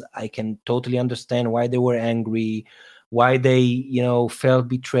Palestinians. I can totally understand why they were angry, why they, felt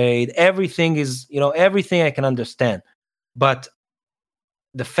betrayed. Everything is, everything I can understand. But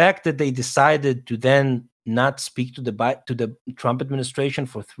the fact that they decided to then not speak to the Trump administration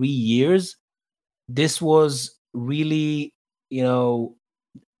for 3 years, this was really,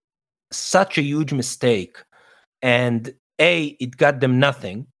 such a huge mistake. And A, it got them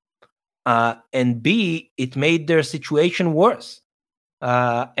nothing. And B, it made their situation worse.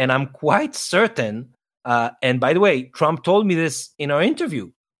 And I'm quite certain, and by the way, Trump told me this in our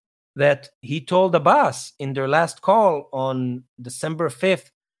interview, that he told Abbas in their last call on December 5th,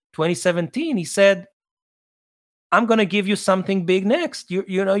 2017, he said, I'm going to give you something big next.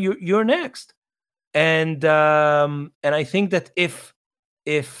 You're next. And I think that if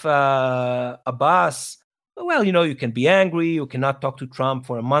Abbas, well, you can be angry, you cannot talk to Trump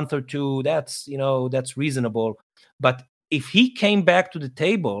for a month or two. That's reasonable. But if he came back to the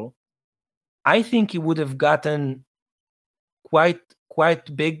table, I think he would have gotten quite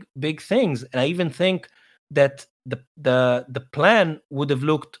big things. And I even think that the plan would have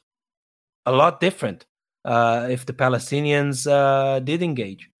looked a lot different if the Palestinians did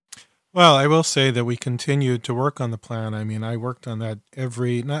engage. Well, I will say that we continued to work on the plan. I mean, I worked on that I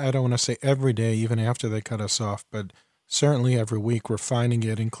don't want to say every day, even after they cut us off, but certainly every week refining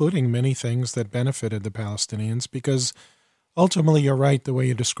it, including many things that benefited the Palestinians, because ultimately, you're right, the way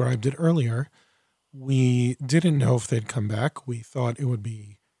you described it earlier. We didn't know if they'd come back. We thought it would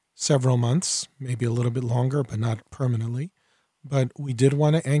be several months, maybe a little bit longer, but not permanently. But we did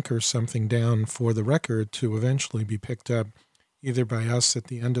want to anchor something down for the record to eventually be picked up either by us at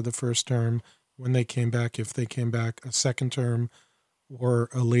the end of the first term, when they came back, if they came back a second term, or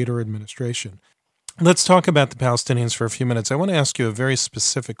a later administration. Let's talk about the Palestinians for a few minutes. I want to ask you a very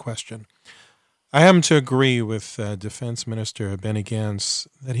specific question. I happen to agree with Defense Minister Benny Gantz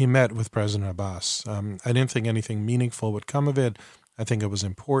that he met with President Abbas. I didn't think anything meaningful would come of it. I think it was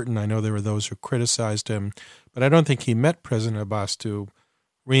important. I know there were those who criticized him, but I don't think he met President Abbas to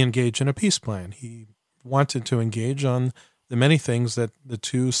re-engage in a peace plan. He wanted to engage on the many things that the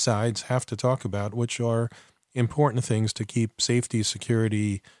two sides have to talk about, which are important things to keep safety,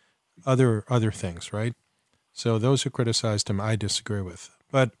 security, other things, right? So those who criticized him, I disagree with.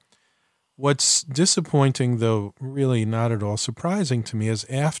 But what's disappointing, though really not at all surprising to me, is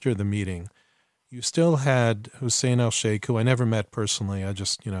after the meeting, you still had Hussein al-Sheikh, who I never met personally. I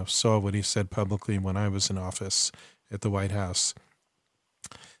just, saw what he said publicly when I was in office at the White House,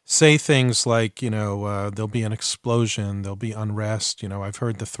 say things like, there'll be an explosion, there'll be unrest. I've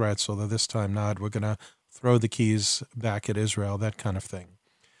heard the threats, although this time not. We're going to throw the keys back at Israel, that kind of thing.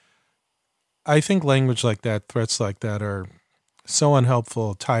 I think language like that, threats like that are so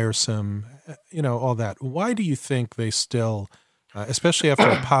unhelpful, tiresome, all that. Why do you think they still, especially after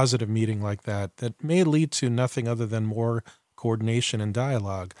a positive meeting like that may lead to nothing other than more coordination and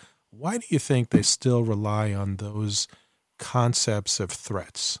dialogue, why do you think they still rely on those concepts of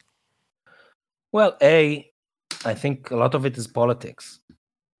threats? Well, I think a lot of it is politics.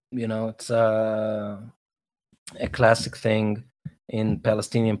 It's a classic thing in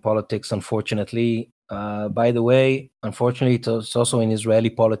Palestinian politics, unfortunately. By the way, unfortunately, it's also in Israeli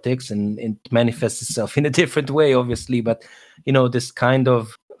politics, and it manifests itself in a different way, obviously. But this kind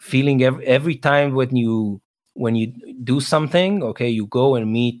of feeling every time when you do something, okay, you go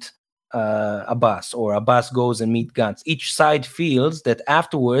and meet Abbas, or Abbas goes and meet Gantz. Each side feels that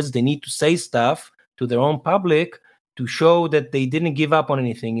afterwards they need to say stuff to their own public to show that they didn't give up on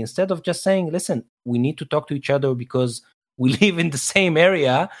anything, instead of just saying, listen, we need to talk to each other because we live in the same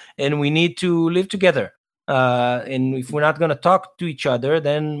area and we need to live together. And if we're not going to talk to each other,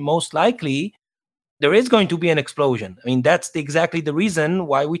 then most likely there is going to be an explosion. I mean, that's exactly the reason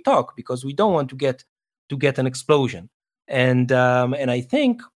why we talk, because we don't want to get an explosion. And I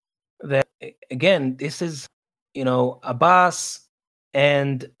think that, again, this is, Abbas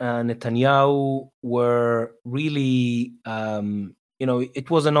and Netanyahu were really,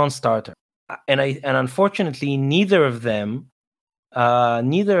 it was a non-starter. And unfortunately, neither of them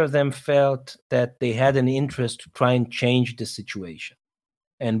felt that they had an interest to try and change the situation.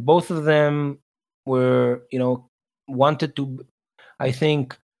 And both of them were, wanted to, I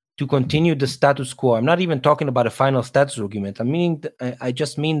think, to continue the status quo. I'm not even talking about a final status agreement. I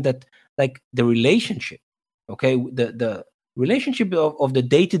just mean that, like, the relationship, okay, the relationship of the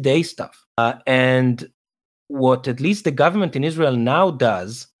day-to-day stuff. And what at least the government in Israel now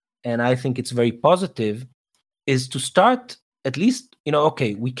does, and I think it's very positive, is to start at least,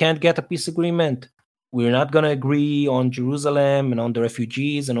 okay, we can't get a peace agreement. We're not going to agree on Jerusalem and on the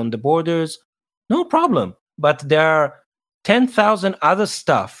refugees and on the borders. No problem. But there are 10,000 other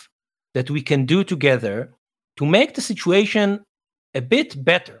stuff that we can do together to make the situation a bit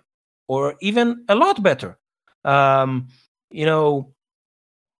better, or even a lot better. 4,000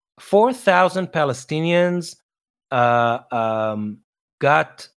 Palestinians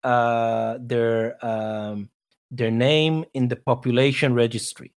got their name in the population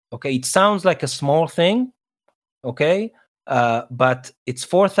registry. Okay, it sounds like a small thing, okay, but it's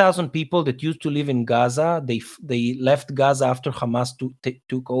 4,000 people that used to live in Gaza. They left Gaza after Hamas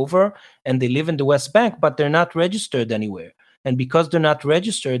took over, and they live in the West Bank, but they're not registered anywhere. And because they're not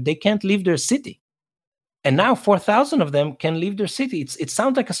registered, they can't leave their city. And now 4,000 of them can leave their city. It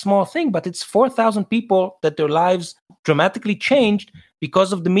sounds like a small thing, but it's 4,000 people that their lives dramatically changed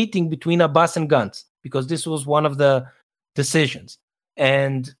because of the meeting between Abbas and Gantz, because this was one of the decisions.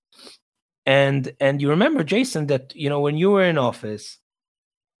 And you remember, Jason, that when you were in office,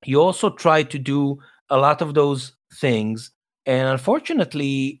 you also tried to do a lot of those things. And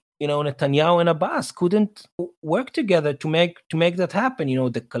unfortunately, Netanyahu and Abbas couldn't work together to make that happen.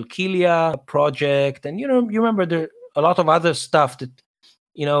 The Kalkilia project, and you remember there a lot of other stuff that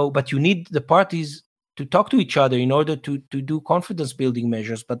but you need the parties to talk to each other in order to do confidence building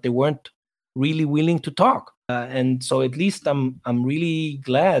measures, but they weren't really willing to talk. And so at least I'm really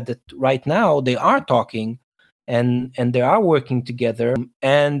glad that right now they are talking and they are working together.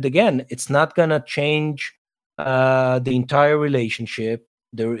 And again, it's not gonna change the entire relationship.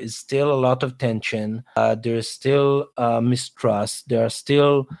 There is still a lot of tension. There is still mistrust. There are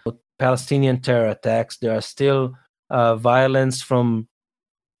still Palestinian terror attacks. There are still violence from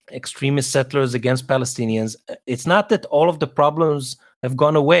extremist settlers against Palestinians. It's not that all of the problems have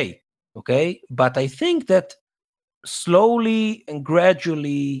gone away, okay? But I think that slowly and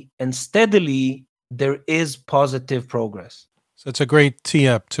gradually and steadily, there is positive progress. So it's a great tee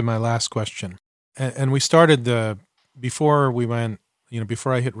up to my last question. And we started before we went,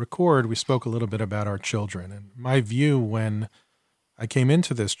 before I hit record, we spoke a little bit about our children. And my view when I came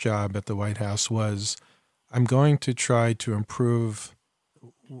into this job at the White House was I'm going to try to improve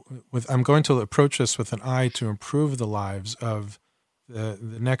I'm going to approach this with an eye to improve the lives of the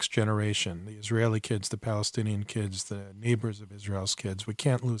next generation, the Israeli kids, the Palestinian kids, the neighbors of Israel's kids. We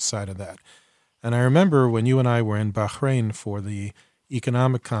can't lose sight of that. And I remember when you and I were in Bahrain for the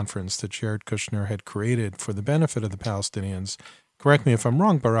economic conference that Jared Kushner had created for the benefit of the Palestinians. Correct me if I'm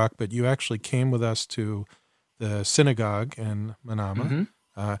wrong, Barak, but you actually came with us to the synagogue in Manama. Mm-hmm.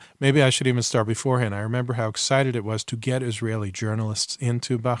 Maybe I should even start beforehand. I remember how excited it was to get Israeli journalists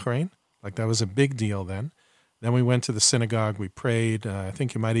into Bahrain. Like that was a big deal then. Then we went to the synagogue, we prayed. I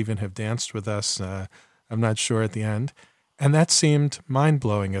think you might even have danced with us. I'm not sure at the end. And that seemed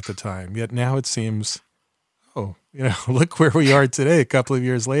mind-blowing at the time. Yet now it seems, look where we are today, a couple of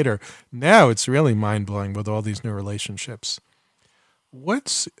years later. Now it's really mind-blowing with all these new relationships.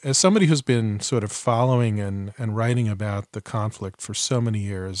 As somebody who's been sort of following and writing about the conflict for so many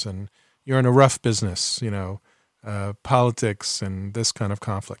years, and you're in a rough business, politics and this kind of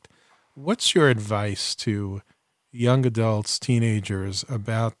conflict, what's your advice to young adults, teenagers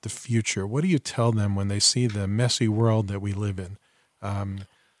about the future? What do you tell them when they see the messy world that we live in?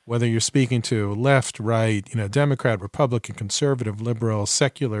 Whether you're speaking to left, right, Democrat, Republican, conservative, liberal,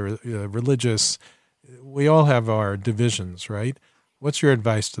 secular, religious, we all have our divisions, right? What's your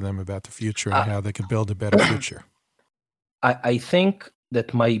advice to them about the future and how they can build a better future? I think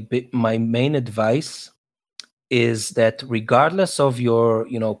that my main advice is that regardless of your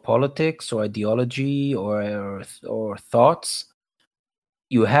politics or ideology or thoughts,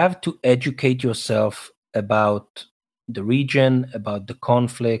 you have to educate yourself about the region, about the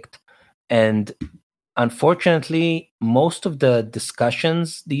conflict. And unfortunately, most of the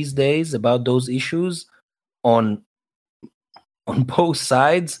discussions these days about those issues on both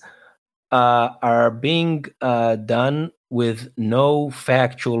sides are being done with no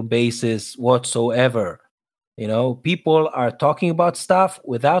factual basis whatsoever. People are talking about stuff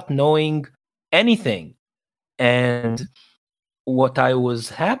without knowing anything. And what I was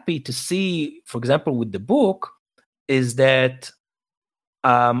happy to see, for example, with the book, is that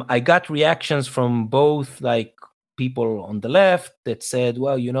I got reactions from both like people on the left that said,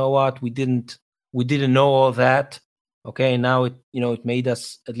 well, you know what, we didn't know all that. Okay, now it made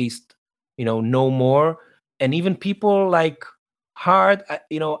us at least know more. And even people like Hard,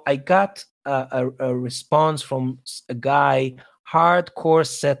 I got a response from a guy, hardcore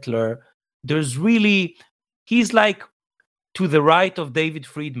settler. He's like to the right of David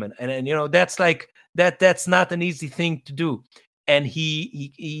Friedman, and that's like that's not an easy thing to do. And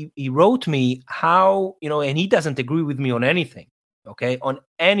he wrote me how and he doesn't agree with me on anything, okay, on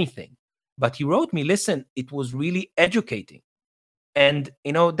anything. But he wrote me, listen, it was really educating. And,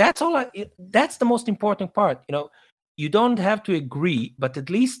 that's that's the most important part. You don't have to agree, but at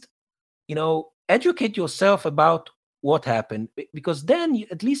least, educate yourself about what happened. Because then,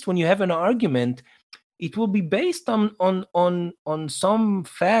 at least when you have an argument, it will be based on some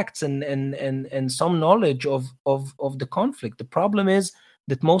facts and some knowledge of the conflict. The problem is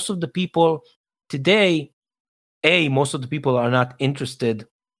that most of the people today, most of the people are not interested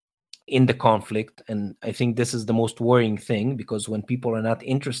in the conflict. And I think this is the most worrying thing, because when people are not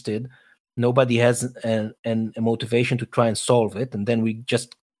interested, nobody has a motivation to try and solve it. And then we're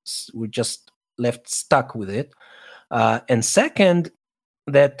just left stuck with it. And second,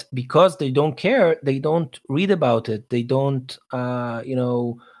 that because they don't care, they don't read about it. They don't, they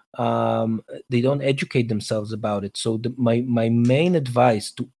don't educate themselves about it. So my main advice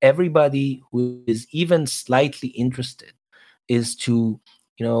to everybody who is even slightly interested is to,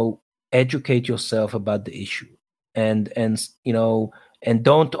 educate yourself about the issue, and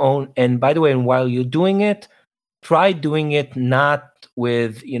don't own. And by the way, and while you're doing it, try doing it not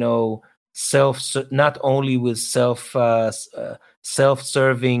with not only with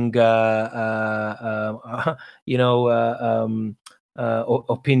self-serving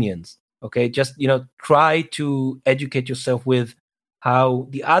opinions. Okay, just try to educate yourself with how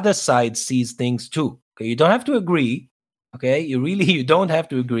the other side sees things too. Okay, you don't have to agree. Okay, you don't have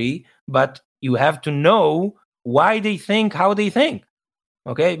to agree, but you have to know why they think how they think.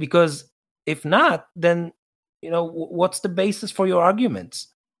 Okay, because if not, then what's the basis for your arguments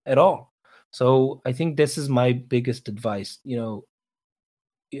at all? So I think this is my biggest advice.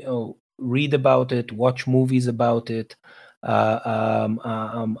 Read about it, watch movies about it,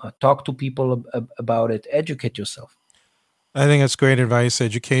 talk to people about it, educate yourself. I think that's great advice.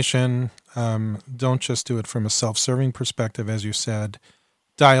 Education. Don't just do it from a self-serving perspective, as you said.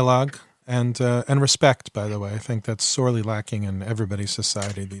 Dialogue and respect, by the way. I think that's sorely lacking in everybody's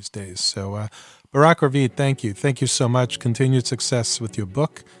society these days. So, Barak, Ravid, thank you. Thank you so much. Continued success with your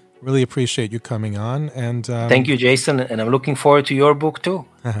book. Really appreciate you coming on. And thank you, Jason. And I'm looking forward to your book, too.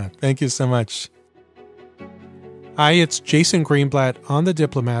 Thank you so much. Hi, it's Jason Greenblatt on The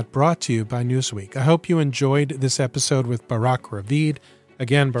Diplomat, brought to you by Newsweek. I hope you enjoyed this episode with Barak Ravid.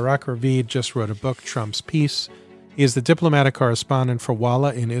 Again, Barak Ravid just wrote a book, Trump's Peace. He is the diplomatic correspondent for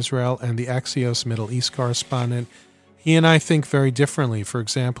Walla in Israel and the Axios Middle East correspondent. He and I think very differently. For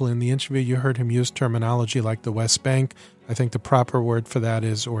example, in the interview, you heard him use terminology like the West Bank. I think the proper word for that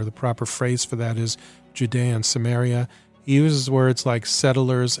is, or the proper phrase for that is, Judea and Samaria. He uses words like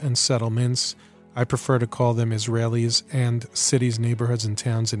settlers and settlements. I prefer to call them Israelis and cities, neighborhoods, and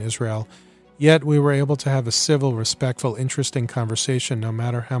towns in Israel. Yet we were able to have a civil, respectful, interesting conversation no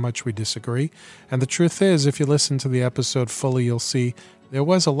matter how much we disagree. And the truth is, if you listen to the episode fully, you'll see there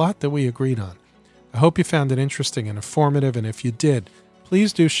was a lot that we agreed on. I hope you found it interesting and informative, and if you did,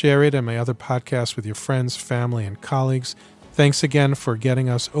 please do share it and my other podcasts with your friends, family, and colleagues. Thanks again for getting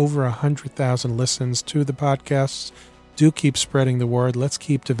us over 100,000 listens to the podcasts. Do keep spreading the word. Let's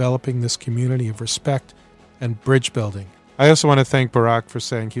keep developing this community of respect and bridge building. I also want to thank Barak for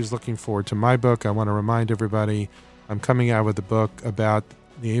saying he's looking forward to my book. I want to remind everybody I'm coming out with a book about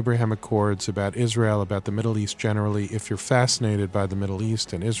the Abraham Accords, about Israel, about the Middle East generally. If you're fascinated by the Middle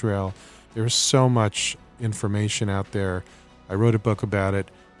East and Israel, there's so much information out there. I wrote a book about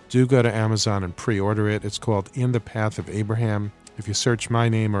it. Do go to Amazon and pre-order it. It's called In the Path of Abraham. If you search my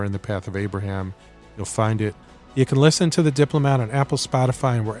name or In the Path of Abraham, you'll find it. You can listen to The Diplomat on Apple,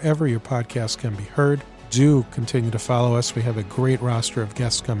 Spotify, and wherever your podcasts can be heard. Do continue to follow us. We have a great roster of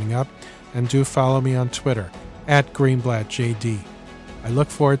guests coming up. And do follow me on Twitter, @GreenblattJD. I look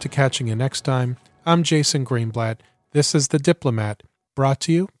forward to catching you next time. I'm Jason Greenblatt. This is The Diplomat, brought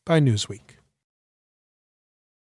to you by Newsweek.